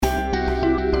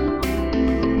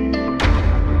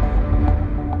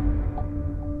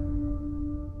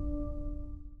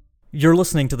You're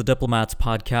listening to the Diplomats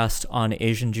podcast on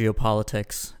Asian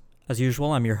geopolitics. As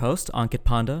usual, I'm your host, Ankit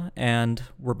Panda, and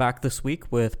we're back this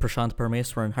week with Prashant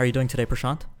Parameswaran. How are you doing today,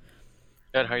 Prashant?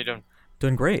 Good. How you doing?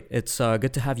 Doing great. It's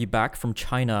good to have you back from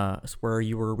China, where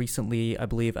you were recently, I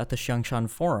believe, at the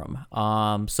Xiangshan Forum.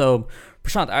 So,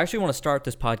 Prashant, I actually want to start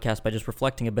this podcast by just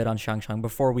reflecting a bit on Xiangshan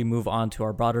before we move on to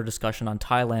our broader discussion on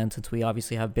Thailand, since we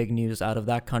obviously have big news out of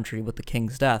that country with the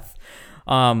king's death.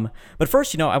 But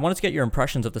first, I wanted to get your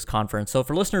impressions of this conference. So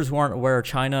for listeners who aren't aware,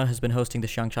 China has been hosting the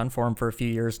Xiangshan Forum for a few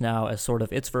years now as sort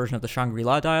of its version of the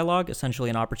Shangri-La Dialogue,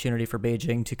 essentially an opportunity for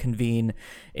Beijing to convene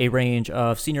a range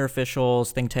of senior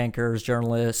officials, think tankers,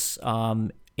 journalists, under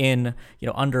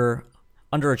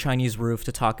a Chinese roof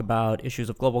to talk about issues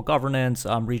of global governance,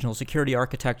 regional security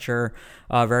architecture,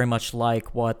 very much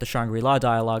like what the Shangri-La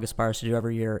Dialogue aspires to do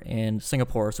every year in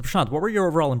Singapore. So Prashant, what were your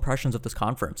overall impressions of this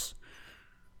conference?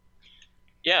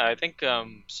 Yeah, I think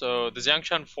so. The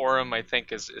Zhangshan Forum, I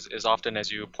think, is often,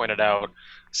 as you pointed out,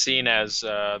 seen as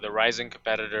the rising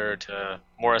competitor to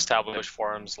more established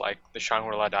forums like the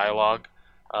Shangri-La Dialogue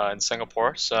in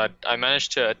Singapore. So I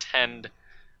managed to attend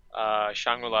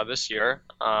Shangri-La this year,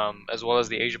 as well as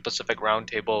the Asia Pacific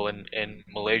Roundtable in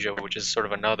Malaysia, which is sort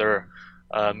of another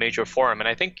major forum. And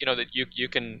I think that you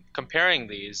can comparing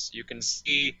these, you can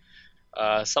see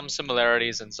some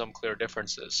similarities and some clear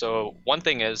differences. So one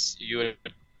thing is you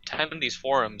attend these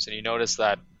forums and you notice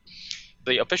that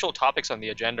the official topics on the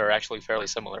agenda are actually fairly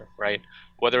similar, right?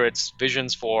 Whether it's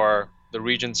visions for the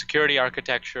region's security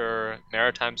architecture,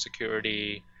 maritime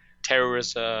security,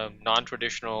 terrorism,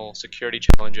 non-traditional security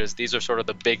challenges, these are sort of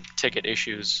the big ticket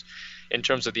issues in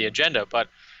terms of the agenda. But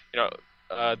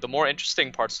the more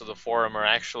interesting parts of the forum are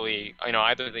actually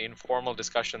either the informal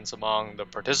discussions among the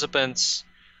participants,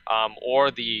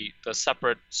 or the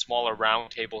separate smaller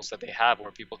roundtables that they have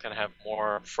where people can have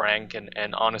more frank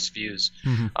and honest views.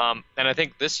 Mm-hmm. And I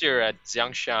think this year at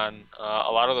Zhangshan,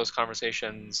 a lot of those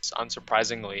conversations,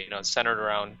 unsurprisingly, centered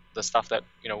around the stuff that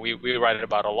we write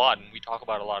about a lot and we talk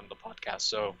about a lot in the podcast.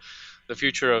 So the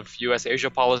future of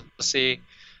U.S.-Asia policy,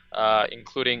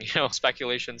 including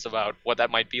speculations about what that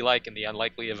might be like in the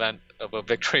unlikely event of a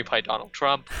victory by Donald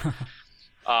Trump.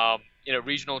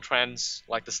 Regional trends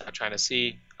like the South China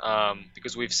Sea,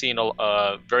 because we've seen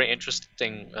very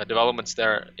interesting developments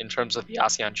there in terms of the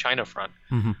ASEAN-China front,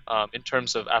 Mm-hmm. In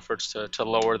terms of efforts to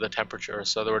lower the temperature.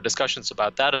 So there were discussions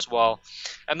about that as well.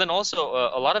 And then also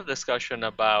a lot of discussion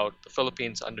about the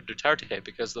Philippines under Duterte,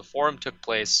 because the forum took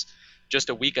place just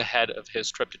a week ahead of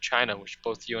his trip to China, which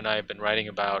both you and I have been writing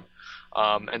about.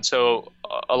 And so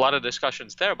a lot of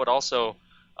discussions there, but also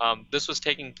this was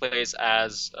taking place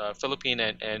as Philippine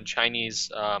and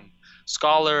Chinese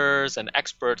scholars and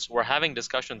experts were having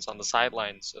discussions on the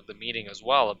sidelines of the meeting as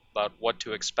well about what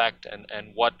to expect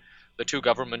and what the two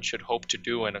governments should hope to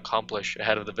do and accomplish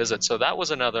ahead of the visit. So that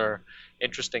was another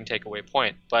interesting takeaway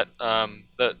point. But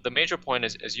the major point,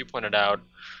 is, as you pointed out,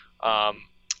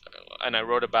 and I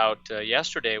wrote about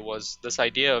yesterday, was this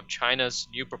idea of China's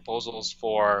new proposals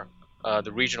for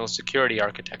the regional security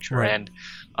architecture. Right.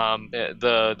 And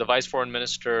the vice foreign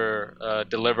minister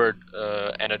delivered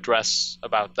an address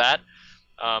about that.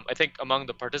 I think among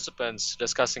the participants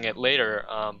discussing it later,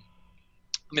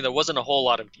 there wasn't a whole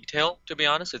lot of detail, to be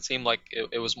honest. It seemed like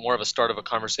it was more of a start of a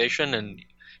conversation, and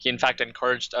he in fact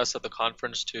encouraged us at the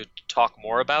conference to talk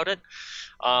more about it.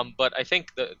 But I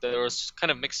think that there was kind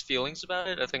of mixed feelings about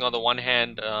it. I think on the one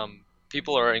hand,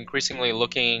 people are increasingly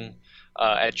looking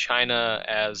at China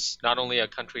as not only a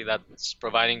country that's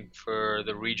providing for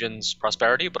the region's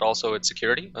prosperity, but also its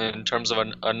security in terms of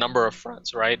a number of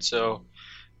fronts, right? So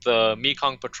the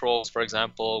Mekong patrols, for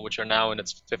example, which are now in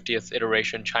its 50th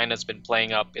iteration, China's been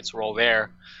playing up its role there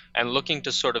and looking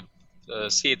to sort of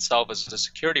see itself as a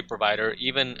security provider,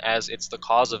 even as it's the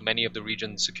cause of many of the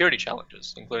region's security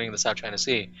challenges, including the South China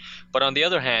Sea. But on the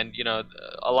other hand,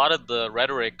 a lot of the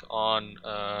rhetoric on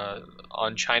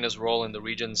China's role in the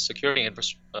region's security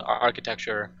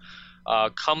architecture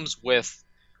comes with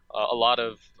a lot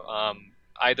of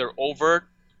either overt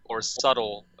or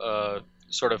subtle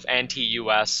sort of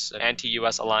anti-U.S.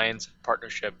 alliance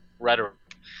partnership rhetoric.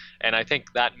 And I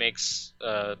think that makes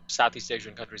Southeast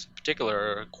Asian countries in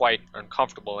particular quite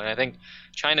uncomfortable. And I think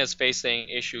China is facing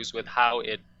issues with how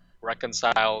it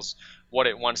reconciles what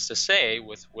it wants to say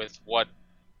with what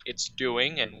it's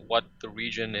doing and what the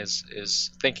region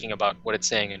is thinking about what it's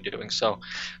saying and doing. So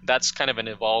that's kind of an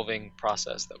evolving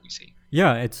process that we see.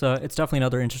 Yeah, it's definitely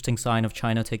another interesting sign of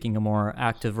China taking a more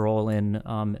active role in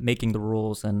making the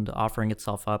rules and offering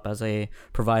itself up as a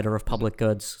provider of Mhm. public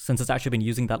goods. Since it's actually been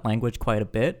using that language quite a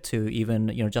bit to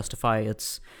even justify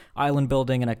its island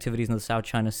building and activities in the South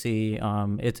China Sea.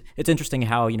 It's interesting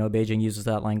how Beijing uses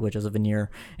that language as a veneer.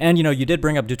 And you did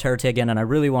bring up Duterte again, and I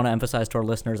really want to emphasize to our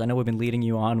listeners. I know we've been leading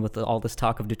you on with all this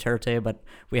talk of Duterte, but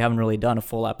we haven't really done a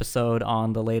full episode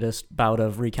on the latest bout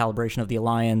of recalibration of the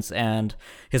alliance and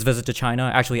his visit to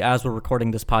China. Actually, as we're recording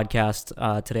this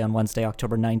podcast today on Wednesday,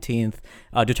 October 19th,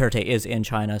 Duterte is in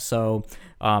China. So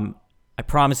I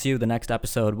promise you the next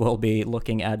episode will be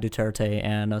looking at Duterte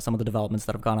and some of the developments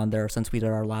that have gone on there since we did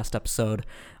our last episode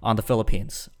on the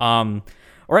Philippines.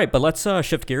 All right, but let's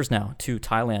shift gears now to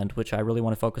Thailand, which I really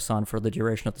want to focus on for the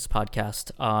duration of this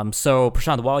podcast. So,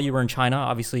 Prashant, while you were in China,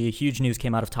 obviously huge news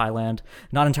came out of Thailand.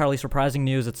 Not entirely surprising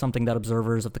news. It's something that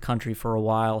observers of the country for a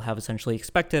while have essentially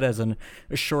expected as an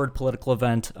assured political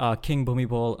event. King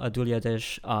Bhumibol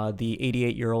Adulyadej, the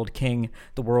 88-year-old king,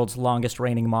 the world's longest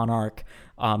reigning monarch,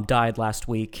 died last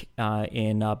week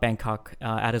in Bangkok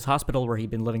at his hospital where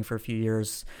he'd been living for a few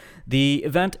years. The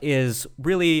event is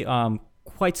really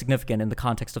quite significant in the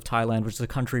context of Thailand, which is a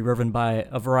country riven by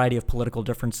a variety of political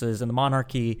differences, and the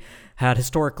monarchy had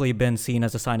historically been seen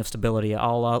as a sign of stability.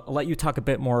 I'll let you talk a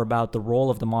bit more about the role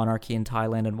of the monarchy in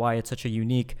Thailand and why it's such a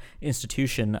unique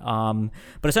institution.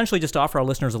 But essentially, just to offer our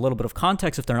listeners a little bit of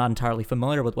context if they're not entirely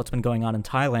familiar with what's been going on in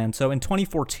Thailand. So in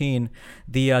 2014,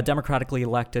 the democratically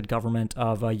elected government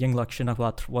of Yingluck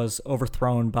Shinawatra was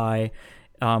overthrown by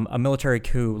a military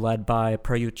coup led by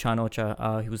Prayut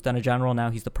Chan-o-cha. He was then a general.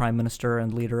 Now he's the prime minister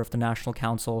and leader of the National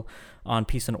Council on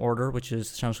Peace and Order, which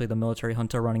is essentially the military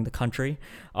junta running the country.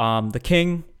 The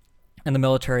king and the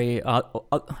military,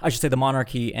 I should say the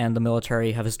monarchy and the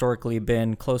military have historically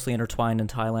been closely intertwined in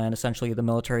Thailand. Essentially, the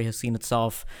military has seen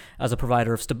itself as a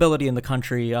provider of stability in the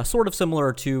country, sort of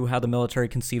similar to how the military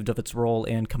conceived of its role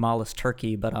in Kemalist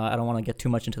Turkey, but I don't want to get too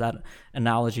much into that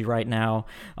analogy right now.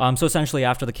 So essentially,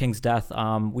 after the king's death,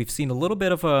 we've seen a little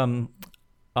bit of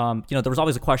there was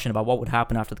always a question about what would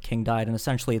happen after the king died, and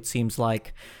essentially it seems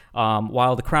like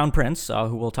while the crown prince,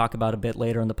 who we'll talk about a bit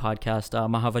later in the podcast,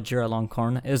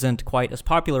 Mahavajiralongkorn, isn't quite as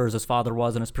popular as his father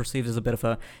was and is perceived as a bit of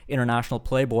a international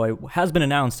playboy, has been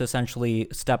announced to essentially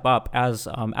step up as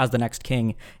the next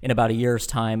king in about a year's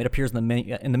time. It appears in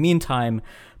the meantime,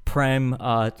 Prem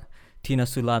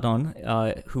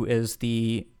Tinasuladon, who is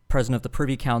the president of the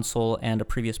Privy Council and a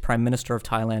previous prime minister of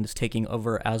Thailand, is taking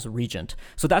over as regent.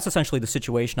 So that's essentially the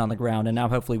situation on the ground. And now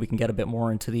hopefully we can get a bit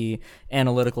more into the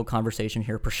analytical conversation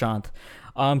here, Prashant.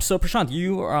 So Prashant,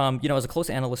 you, as a close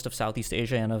analyst of Southeast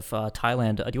Asia and of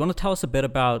Thailand, do you want to tell us a bit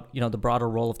about, the broader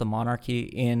role of the monarchy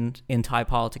in Thai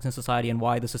politics and society and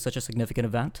why this is such a significant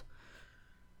event?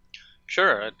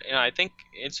 Sure. I think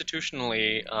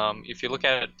institutionally, if you look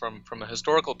at it from a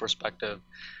historical perspective,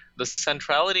 the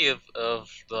centrality of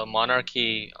the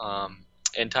monarchy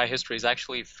in Thai history is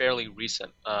actually fairly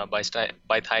recent by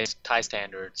Thai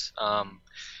standards.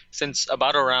 Since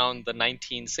about around the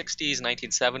 1960s,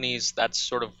 1970s, that's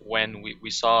sort of when we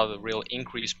saw the real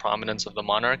increased prominence of the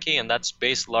monarchy, and that's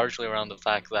based largely around the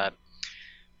fact that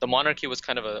the monarchy was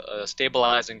kind of a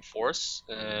stabilizing force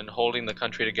in holding the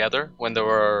country together when there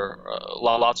were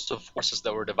lots of forces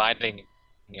that were dividing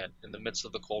it in the midst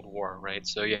of the Cold War, right?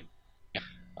 So yeah,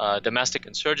 domestic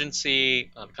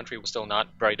insurgency, the country was still not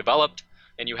very developed,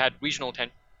 and you had regional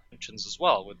tensions as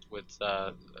well with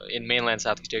in mainland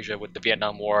Southeast Asia with the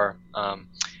Vietnam War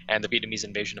and the Vietnamese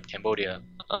invasion of Cambodia.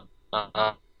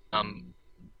 Uh, um,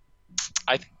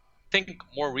 I think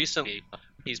more recently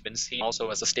he's been seen also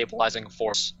as a stabilizing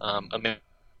force amidst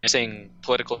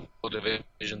political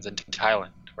divisions in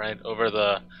Thailand, right, over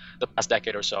the past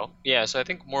decade or so. Yeah, so I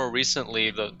think more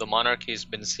recently the monarchy has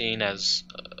been seen as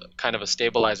kind of a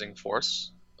stabilizing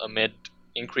force amid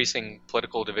increasing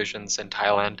political divisions in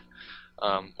Thailand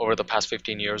over the past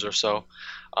 15 years or so.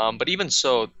 But even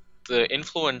so, the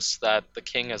influence that the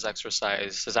king has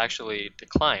exercised has actually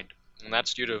declined, and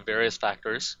that's due to various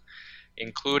factors,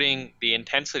 including the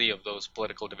intensity of those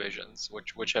political divisions,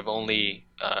 which have only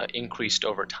increased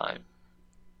over time.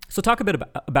 So talk a bit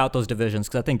about those divisions,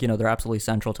 because I think they're absolutely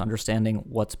central to understanding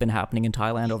what's been happening in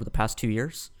Thailand over the past 2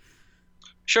 years.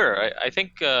 Sure, I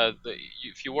think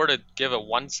if you were to give a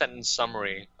one-sentence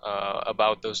summary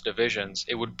about those divisions,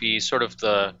 it would be sort of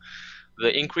the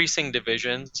increasing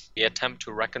divisions, the attempt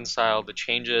to reconcile the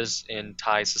changes in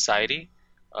Thai society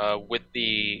with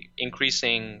the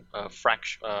increasing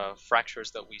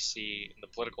fractures that we see in the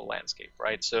political landscape,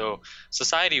 right? So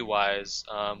society-wise,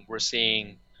 we're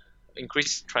seeing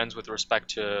increased trends with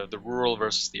respect to the rural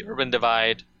versus the urban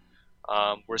divide.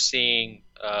 We're seeing,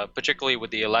 particularly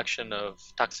with the election of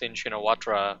Thaksin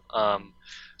Shinawatra,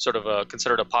 sort of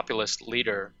considered a populist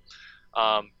leader,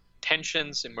 um,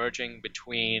 tensions emerging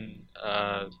between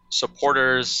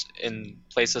supporters in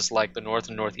places like the north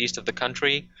and northeast of the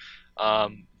country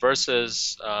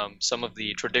versus some of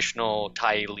the traditional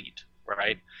Thai elite,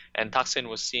 right? And Thaksin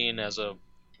was seen as a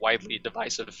widely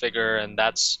divisive figure, and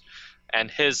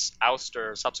his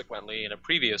ouster subsequently in a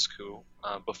previous coup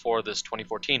before this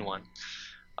 2014 one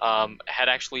had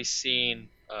actually seen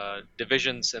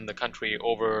divisions in the country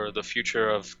over the future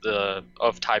of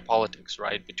Thai politics,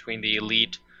 right, between the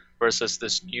elite versus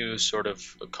this new sort of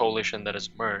coalition that has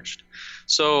emerged.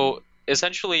 So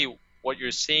essentially, what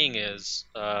you're seeing is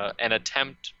an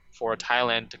attempt for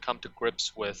Thailand to come to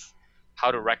grips with how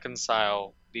to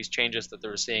reconcile these changes that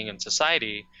they're seeing in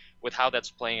society with how that's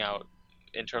playing out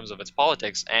in terms of its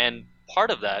politics. And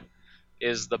part of that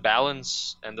is the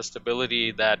balance and the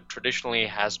stability that traditionally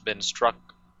has been struck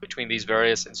between these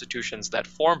various institutions that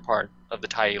form part of the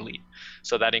Thai elite.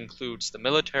 So that includes the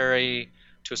military,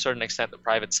 to a certain extent, the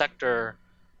private sector,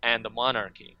 and the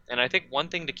monarchy. And I think one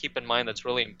thing to keep in mind that's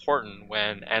really important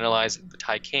when analyzing the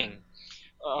Thai king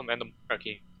and the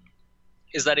monarchy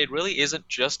is that it really isn't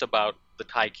just about the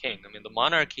Thai king. I mean, the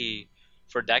monarchy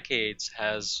for decades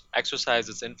has exercised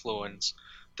its influence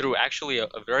through actually a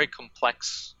very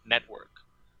complex network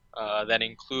that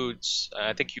includes,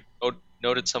 I think you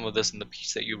noted some of this in the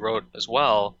piece that you wrote as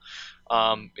well.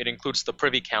 It includes the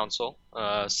Privy Council,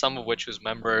 some of which whose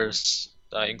members,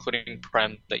 including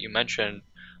Prem that you mentioned,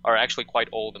 are actually quite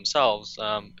old themselves.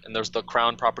 And there's the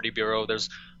Crown Property Bureau. There's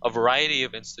a variety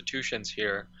of institutions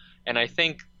here. And I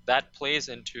think that plays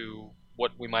into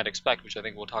what we might expect, which I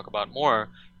think we'll talk about more,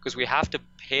 because we have to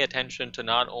pay attention to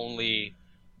not only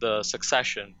the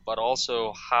succession, but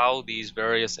also how these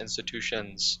various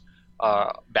institutions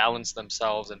balance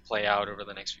themselves and play out over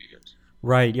the next few years.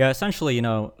 Right. Yeah. Essentially,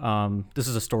 this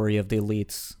is a story of the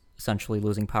elites essentially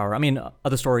losing power. I mean,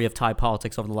 the story of Thai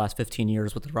politics over the last 15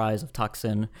 years with the rise of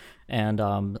Thaksin and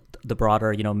the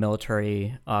broader,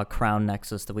 military crown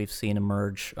nexus that we've seen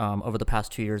emerge over the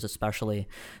past 2 years, especially.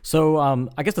 So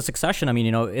I guess the succession, I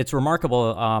mean, it's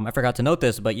remarkable. I forgot to note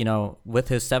this, but, with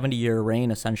his 70-year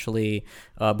reign, essentially,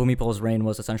 Bhumibol's reign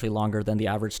was essentially longer than the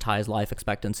average Thai's life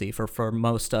expectancy. For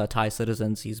most Thai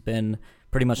citizens, he's been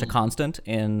pretty much a constant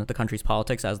in the country's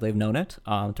politics as they've known it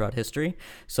throughout history.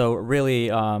 So really,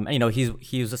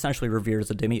 he's essentially revered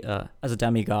as a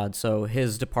demigod. So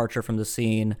his departure from the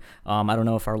scene, I don't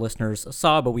know if our listeners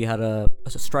saw, but we had a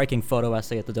striking photo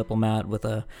essay at the Diplomat with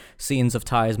scenes of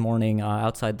Thais mourning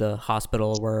outside the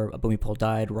hospital where Bhumibol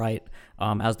died right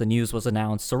as the news was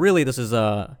announced. So really, this is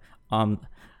an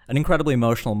incredibly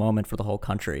emotional moment for the whole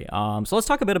country. So let's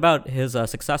talk a bit about his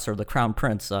successor, the Crown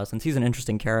Prince, since he's an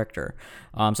interesting character.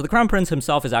 So the Crown Prince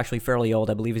himself is actually fairly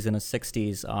old. I believe he's in his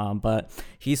 60s, but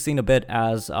he's seen a bit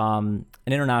as an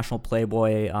international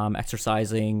playboy,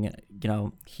 exercising.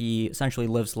 He essentially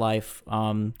lives life.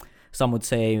 Some would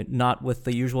say not with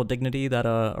the usual dignity that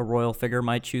a royal figure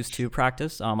might choose to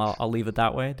practice. I'll leave it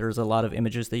that way. There's a lot of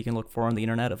images that you can look for on the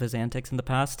internet of his antics in the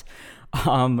past.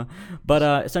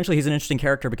 But essentially, he's an interesting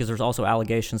character because there's also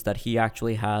allegations that he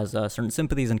actually has certain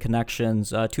sympathies and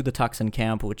connections to the Thaksin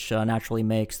camp, which naturally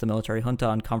makes the military junta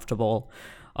uncomfortable.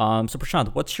 So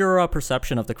Prashant, what's your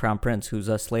perception of the Crown Prince, who's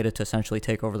slated to essentially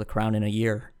take over the crown in a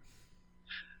year?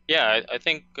 Yeah, I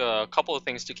think a couple of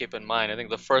things to keep in mind. I think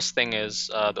the first thing is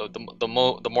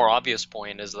the more obvious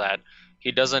point is that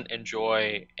he doesn't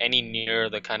enjoy any near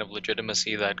the kind of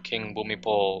legitimacy that King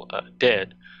Bhumibol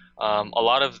did. A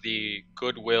lot of the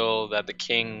goodwill that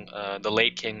the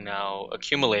late king now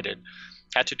accumulated,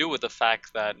 had to do with the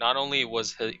fact that not only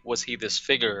was he this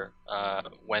figure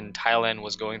when Thailand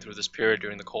was going through this period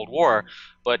during the Cold War,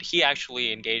 but he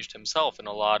actually engaged himself in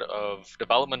a lot of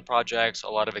development projects, a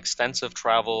lot of extensive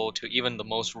travel to even the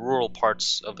most rural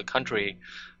parts of the country,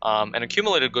 and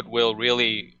accumulated goodwill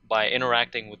really by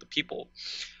interacting with the people.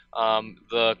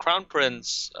 The Crown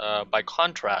Prince, by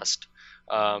contrast,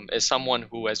 is someone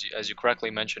who, as you correctly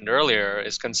mentioned earlier,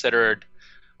 is considered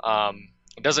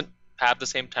doesn't have the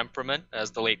same temperament as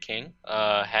the late king,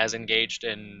 has engaged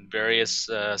in various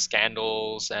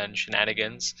scandals and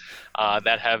shenanigans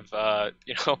that have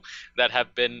that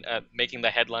have been making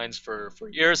the headlines for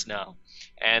years now,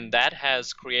 and that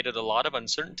has created a lot of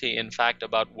uncertainty, in fact,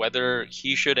 about whether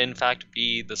he should in fact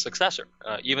be the successor.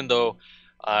 Even though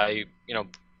I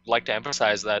like to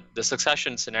emphasize that the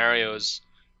succession scenarios,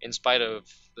 in spite of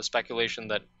the speculation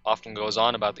that often goes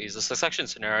on about these, the succession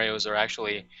scenarios are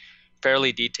actually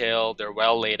fairly detailed, they're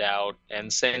well laid out,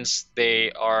 and since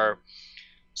they are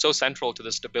so central to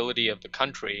the stability of the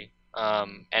country,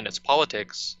 and its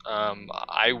politics,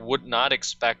 I would not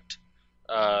expect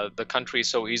the country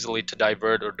so easily to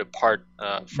divert or depart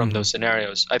from Mm-hmm. those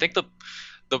scenarios. I think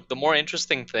the more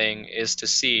interesting thing is to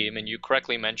see. I mean, you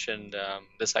correctly mentioned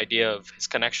this idea of his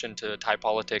connection to Thai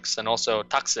politics and also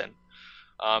Thaksin,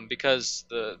 because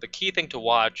the key thing to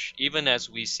watch, even as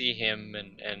we see him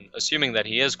and assuming that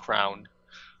he is crowned,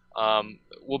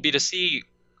 will be to see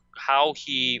how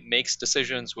he makes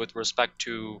decisions with respect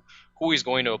to who he's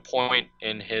going to appoint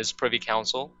in his privy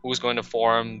council, who's going to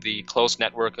form the close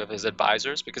network of his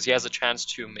advisors, because he has a chance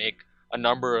to make a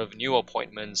number of new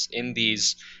appointments in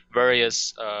these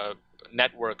various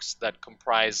networks that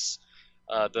comprise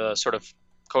the sort of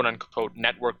quote unquote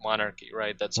network monarchy,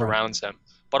 right, that Right. surrounds him.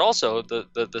 But also,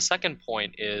 the second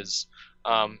point is,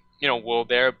 will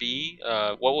there be,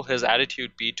 what will his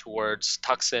attitude be towards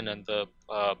Thaksin and the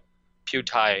Pheu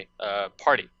Thai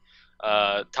party,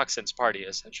 Thaksin's party,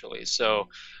 essentially? So,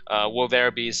 will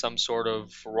there be some sort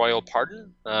of royal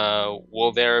pardon?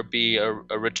 Will there be a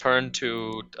return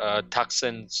to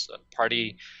Thaksin's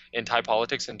party in Thai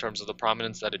politics in terms of the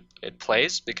prominence that it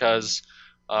plays? Because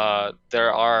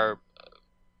there are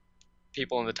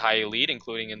people in the Thai elite,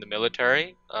 including in the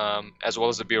military, as well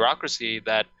as the bureaucracy,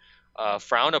 that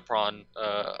frown upon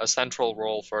a central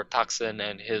role for Thaksin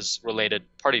and his related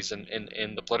parties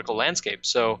in the political landscape.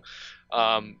 So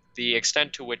the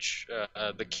extent to which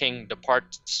the king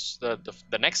departs,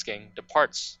 the next king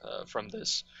departs from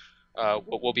this,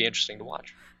 will be interesting to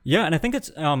watch. Yeah, and I think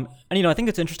I think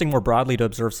it's interesting more broadly to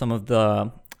observe some of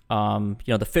the,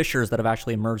 the fissures that have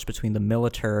actually emerged between the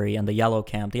military and the yellow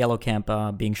camp. The yellow camp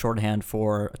being shorthand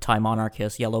for Thai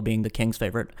monarchists, yellow being the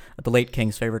late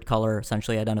king's favorite color,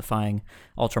 essentially identifying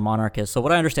ultra monarchists. So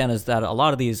what I understand is that a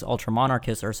lot of these ultra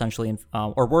monarchists are essentially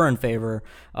or were in favor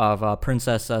of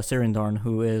Princess Sirindorn,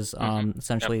 who is Yep.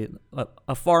 essentially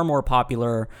a far more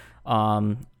popular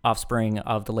offspring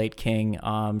of the late king.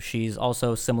 She's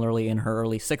also similarly in her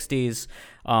early 60s,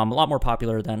 a lot more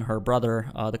popular than her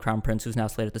brother, the crown prince, who's now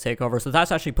slated to take over. So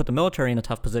that's actually put the military in a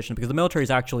tough position because the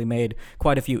military's actually made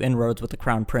quite a few inroads with the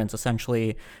crown prince,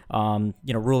 essentially,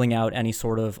 ruling out any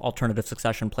sort of alternative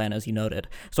succession plan, as you noted.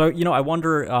 So, I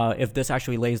wonder if this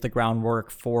actually lays the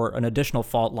groundwork for an additional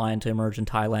fault line to emerge in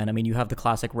Thailand. I mean, you have the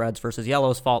classic reds versus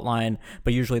yellows fault line,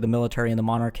 but usually the military and the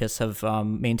monarchists have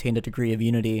maintained a degree of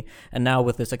unity. And now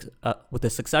with this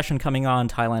succession coming on,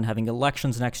 Thailand having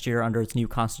elections next year under its new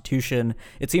constitution,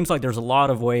 it seems like there's a lot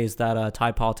of ways that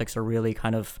Thai politics are really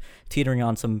kind of teetering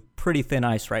on some pretty thin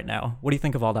ice right now. What do you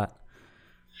think of all that?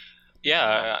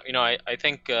 Yeah, I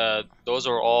think those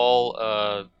are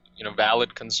all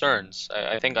valid concerns.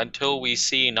 I think until we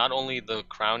see not only the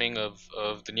crowning of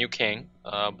the new king,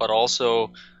 but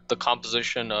also the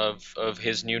composition of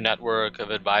his new network of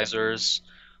advisors,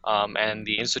 and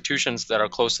the institutions that are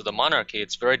close to the monarchy,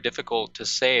 it's very difficult to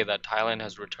say that Thailand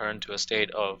has returned to a state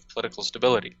of political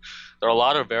stability. There are a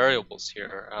lot of variables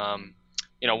here.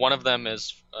 One of them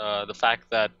is the fact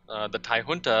that the Thai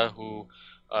junta, who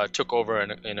took over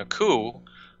in a coup,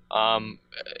 um,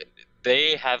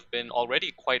 they have been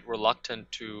already quite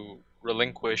reluctant to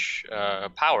relinquish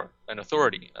power and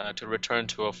authority, to return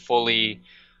to a fully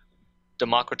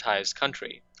democratized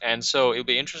country. And so it'll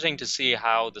be interesting to see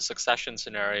how the succession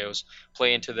scenarios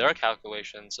play into their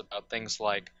calculations about things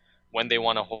like when they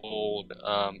want to hold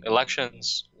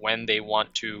elections, when they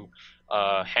want to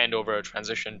hand over a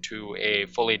transition to a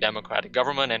fully democratic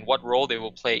government, and what role they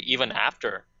will play even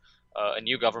after a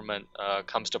new government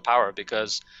comes to power.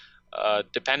 Because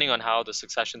depending on how the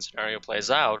succession scenario plays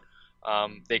out,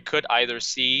 they could either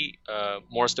see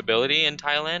more stability in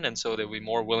Thailand, and so they'll be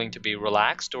more willing to be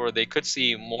relaxed, or they could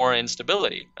see more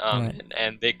instability, Right.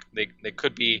 and they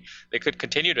could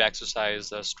continue to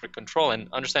exercise strict control. And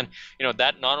understand,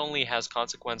 that not only has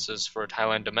consequences for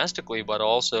Thailand domestically, but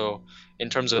also in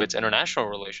terms of its international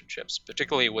relationships,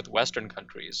 particularly with Western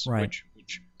countries, Right.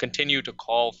 which continue to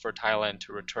call for Thailand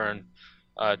to return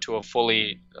to a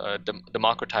fully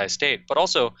democratized state. But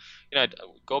also,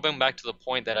 going back to the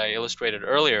point that I illustrated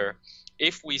earlier,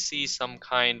 if we see some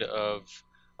kind of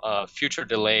future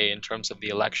delay in terms of the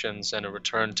elections and a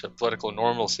return to political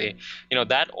normalcy,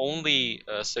 that only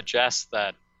suggests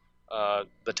that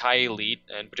the Thai elite,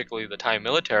 and particularly the Thai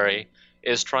military,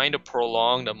 is trying to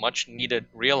prolong the much needed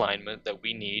realignment that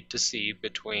we need to see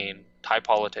between Thai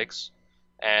politics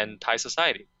and Thai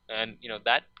society. And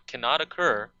that cannot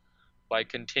occur by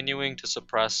continuing to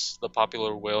suppress the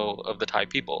popular will of the Thai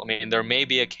people. I mean, there may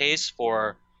be a case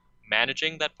for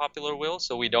managing that popular will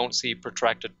so we don't see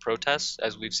protracted protests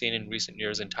as we've seen in recent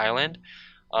years in Thailand.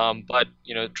 But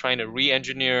trying to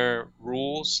re-engineer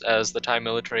rules as the Thai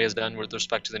military has done with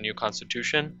respect to the new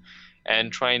constitution,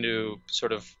 and trying to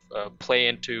sort of play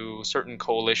into certain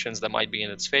coalitions that might be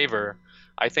in its favor,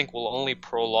 I think will only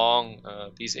prolong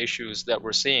these issues that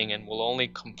we're seeing, and will only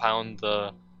compound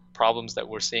the problems that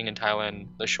we're seeing in Thailand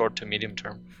the short to medium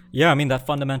term. Yeah, I mean, that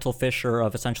fundamental fissure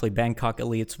of essentially Bangkok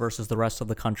elites versus the rest of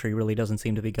the country really doesn't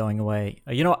seem to be going away.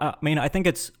 I mean, I think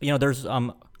it's, there's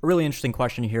a really interesting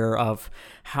question here of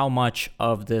how much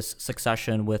of this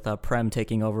succession with Prem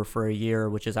taking over for a year,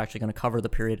 which is actually going to cover the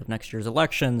period of next year's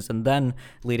elections and then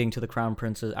leading to the crown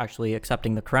prince actually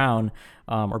accepting the crown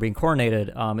or being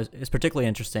coronated, is particularly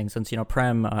interesting since,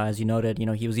 Prem, as you noted,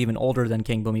 he was even older than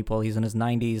King Bhumibol. He's in his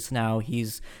 90s now.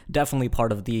 He's definitely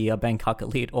part of the Bangkok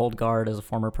elite old guard as a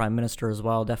former prime minister as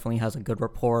well. Definitely has a good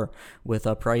rapport with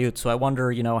Prayut. So I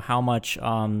wonder, how much,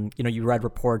 you read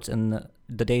reports in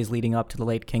the days leading up to the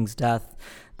late king's death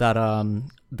that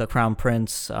the crown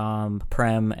prince,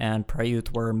 Prem, and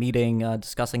Prayut were meeting,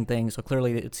 discussing things. So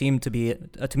clearly it seemed to be,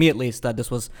 to me at least, that this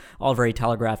was all very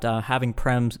telegraphed. Having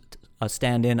Prem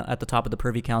stand in at the top of the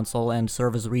Privy Council and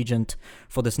serve as regent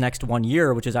for this next 1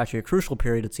 year, which is actually a crucial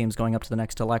period, it seems, going up to the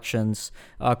next elections,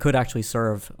 could actually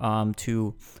serve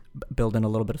to build in a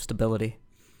little bit of stability.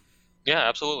 Yeah,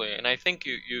 absolutely. And I think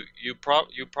you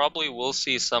probably will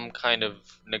see some kind of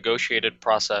negotiated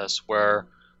process where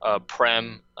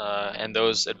Prem and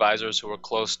those advisors who were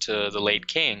close to the late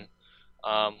king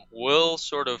will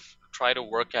sort of try to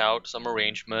work out some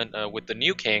arrangement with the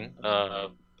new king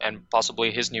and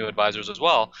possibly his new advisors as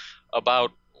well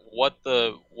about what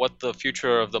the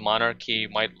future of the monarchy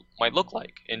might look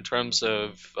like in terms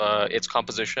of its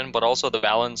composition, but also the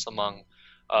balance among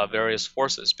various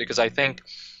forces. Because I think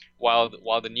while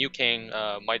the new king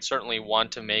might certainly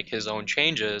want to make his own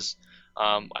changes,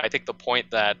 I think the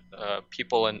point that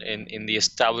people in the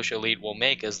established elite will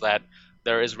make is that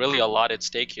there is really a lot at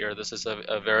stake here. This is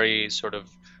a very sort of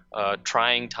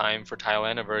trying time for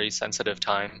Thailand, a very sensitive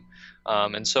time.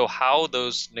 And so how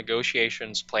those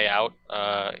negotiations play out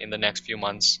in the next few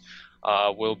months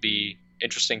will be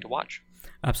interesting to watch.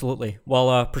 Absolutely.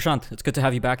 Well, Prashant, it's good to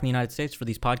have you back in the United States for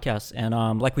these podcasts.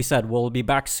 And like we said, we'll be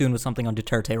back soon with something on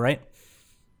Duterte, right?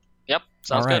 Yep.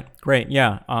 Sounds all right, good. Great.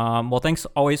 Yeah. Well, thanks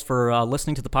always for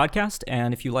listening to the podcast.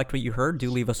 And if you liked what you heard, do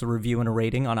leave us a review and a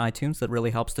rating on iTunes. That really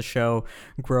helps the show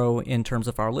grow in terms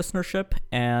of our listenership.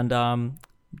 And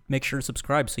make sure to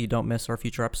subscribe so you don't miss our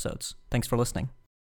future episodes. Thanks for listening.